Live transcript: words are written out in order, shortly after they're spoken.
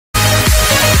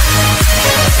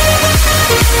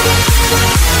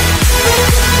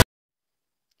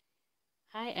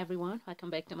everyone, welcome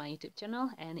back to my YouTube channel,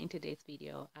 and in today's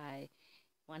video I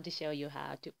want to show you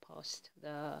how to post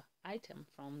the item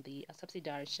from the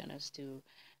subsidiary journals to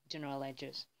general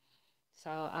ledgers.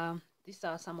 So these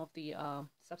are some of the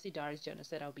subsidiary journals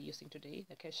that I'll be using today: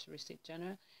 the cash receipt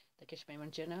journal, the cash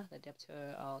payment journal, the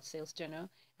debtor sales journal,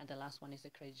 and the last one is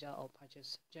the creditor or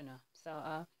purchase journal.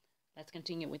 So let's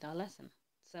continue with our lesson.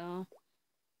 So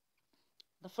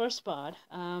the first part,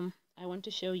 I want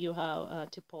to show you how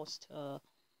to post.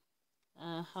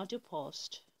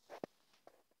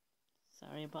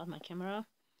 Sorry about my camera.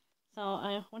 So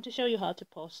I want to show you how to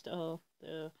post the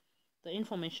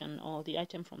information or the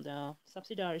item from the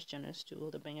subsidiary journals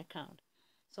to the bank account.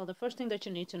 So the first thing that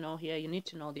you need to know here, you need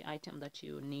to know the item that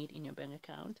you need in your bank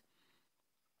account,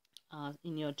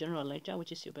 in your general ledger,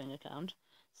 which is your bank account.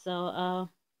 So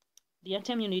the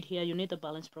item you need here, you need the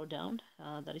balance brought down,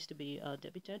 that is to be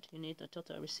debited. You need the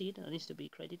total receipt, that is to be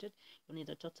credited. You need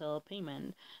the total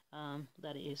payment,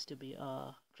 that is to be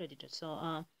credited.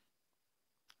 So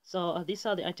these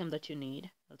are the items that you need,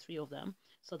 three of them.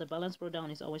 So the balance brought down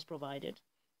is always provided.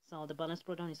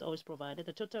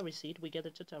 The total receipt, we get the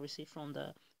total receipt from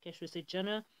the cash receipt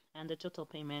journal, and the total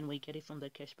payment, we get it from the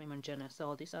cash payment journal.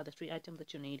 So these are the three items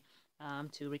that you need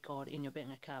to record in your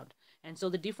bank account. And so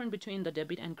the difference between the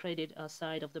debit and credit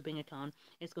side of the bank account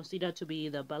is considered to be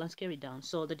the balance carried down.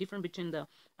 So the difference between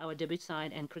our debit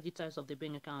side and credit side of the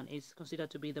bank account is considered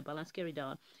to be the balance carried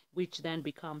down, which then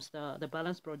becomes the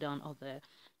balance brought down of the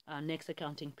next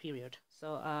accounting period.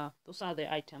 So those are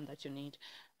the items that you need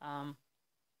to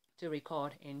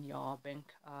record in your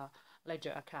bank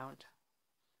ledger account.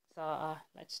 So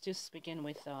let's just begin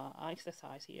with our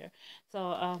exercise here.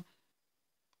 So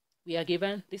we are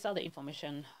given, these are the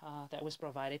information that was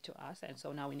provided to us, and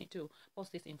so now we need to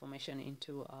post this information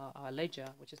into our ledger,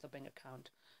 which is the bank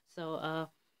account. So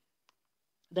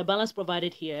the balance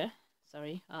provided here,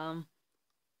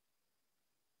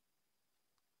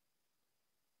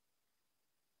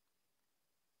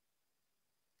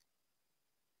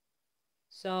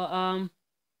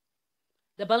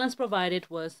 the balance provided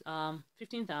was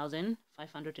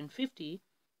 15,550,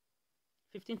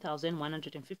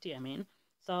 15,150, I mean.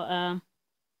 So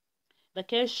the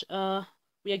cash,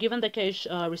 we are given the cash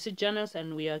receipt journals,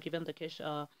 and we are given the cash,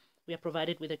 we are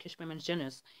provided with the cash payment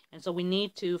journals, and so we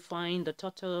need to find the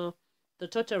total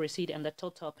receipt and the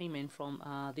total payment from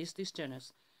these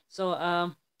journals.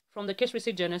 So from the cash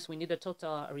receipt journals, we need the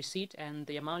total receipt and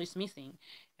the amount is missing.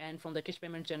 And from the cash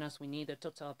payment journals, we need the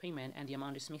total payment and the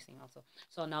amount is missing also.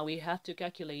 So now we have to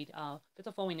calculate, first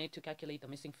of all, we need to calculate the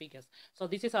missing figures. So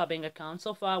this is our bank account.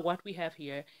 So far, what we have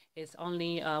here is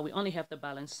only, we only have the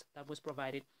balance that was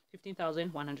provided,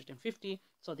 15,150.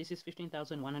 So this is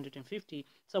 15,150.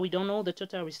 So we don't know the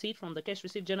total receipt from the cash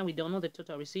receipt journal. We don't know the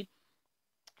total receipt.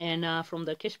 And from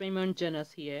the cash payment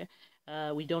journals here,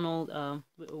 we don't know the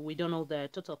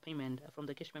total payment from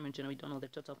the cash payment journal. We don't know the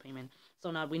total payment. So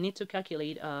now we need to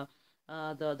calculate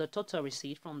the total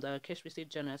receipt from the cash receipt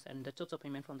journals and the total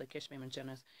payment from the cash payment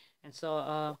journals. And so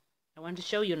I want to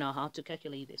show you now how to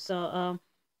calculate this. So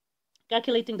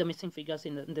calculating the missing figures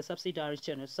in the subsidiary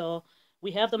journal. So we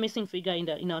have the missing figure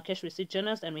in our cash receipt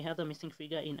journals, and we have the missing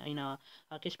figure in our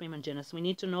cash payment journals. We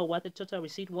need to know what the total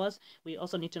receipt was. We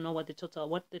also need to know what the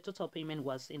total payment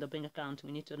was in the bank account.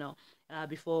 We need to know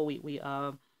before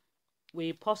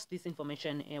we post this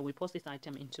information, and we post this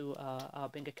item into our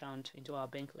bank account, into our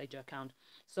bank ledger account.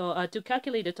 So to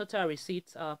calculate the total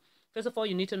receipts, first of all,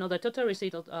 you need to know the total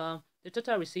receipt of the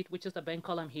total receipt, which is the bank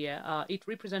column here. It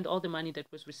represents all the money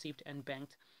that was received and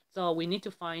banked. So we need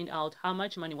to find out how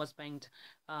much money was banked.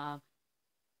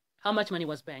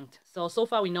 So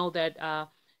far we know that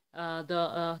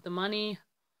the money,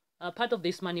 part of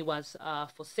this money was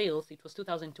for sales. It was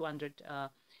 2,200,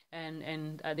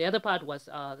 and the other part was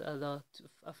the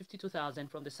 52,000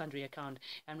 from the sundry account.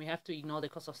 And we have to ignore the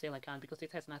cost of sale account because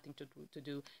it has nothing to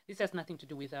do. This has nothing to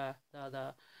do with the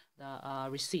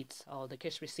receipts or the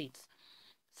cash receipts.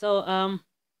 So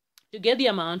to get the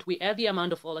amount, we add the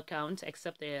amount of all accounts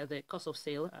except the cost of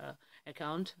sale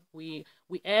account. We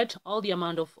add all the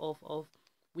amount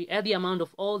we add the amount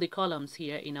of all the columns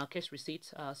here in our cash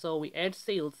receipts. So we add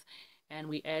sales and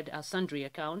we add a sundry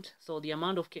account. So the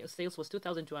amount of sales was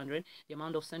 2,200. The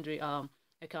amount of sundry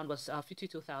account was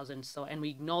 52,000. So, and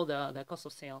we ignore the cost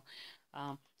of sale.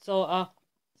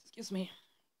 Excuse me.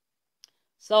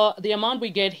 So the amount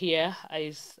we get here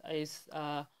is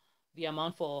the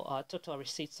amount for total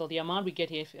receipts. So the amount we get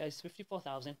here is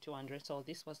 54,200. So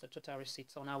this was the total receipt.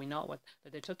 So now we know what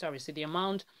the total receipt, the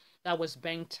amount that was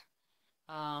banked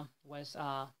was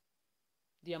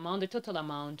the total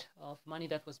amount of money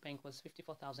that was banked was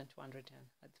 54,200.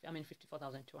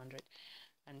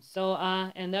 And so,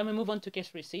 and then we move on to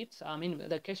cash receipts. I mean,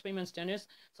 the cash payments generous.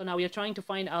 So now we are trying to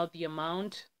find out the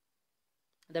amount,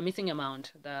 the missing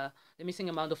amount, the missing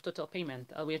amount of total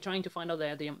payment. We are trying to find out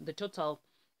the total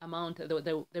amount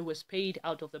that was paid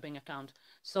out of the bank account.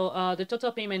 So the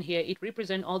total payment here, it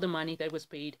represents all the money that was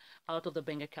paid out of the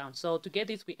bank account. So to get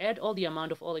this, we add all the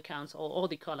amount of all accounts or all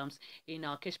the columns in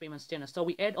our cash payments journal. So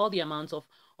we add all the amounts of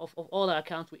all our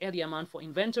accounts. We add the amount for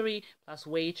inventory plus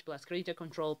wage plus creditor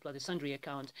control plus the sundry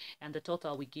account, and the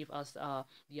total will give us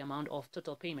the amount of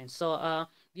total payments. So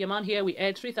the amount here, we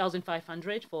add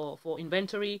 3,500 for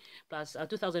inventory plus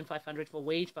 2,500 for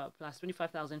wage plus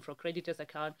 25,000 for creditors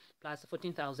account plus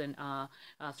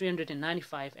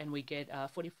 14,395, and we get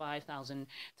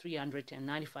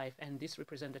 45,395, and this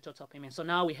represents the total payment. So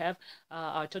now we have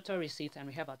our total receipts and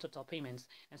we have our total payments,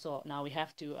 and so now we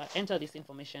have to enter this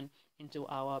information into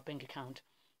our bank account.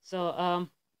 So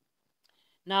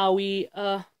now we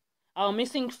our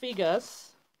missing figures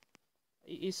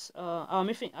is our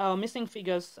missing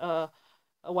figures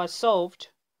was solved.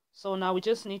 So now we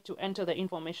just need to enter the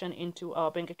information into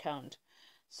our bank account.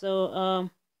 So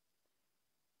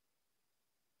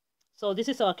so this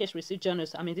is our cash receipt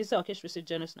journals. I mean, this is our cash receipt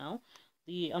journals now.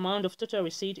 The amount of total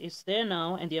receipt is there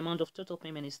now, and the amount of total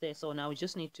payment is there. So now we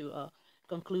just need to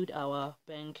conclude our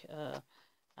bank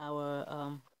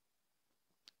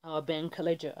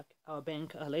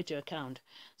ledger account.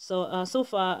 So so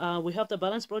far we have the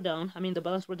balance brought down. I mean, the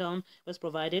balance brought down was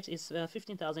provided is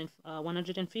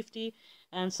 15,150,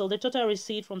 and so the total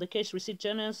receipt from the cash receipt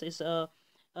journals is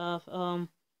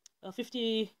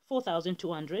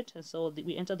 54,200, and so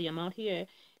we enter the amount here,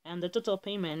 and the total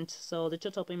payment. So the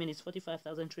total payment is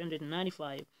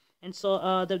 45,395. And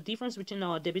so the difference between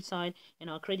our debit side and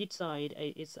our credit side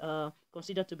is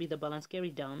considered to be the balance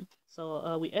carried down.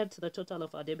 So we add the total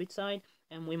of our debit side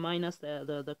and we minus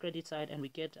the credit side, and we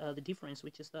get the difference,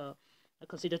 which is the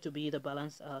considered to be the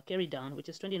balance carried down, which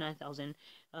is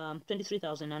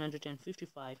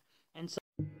 23,955. And so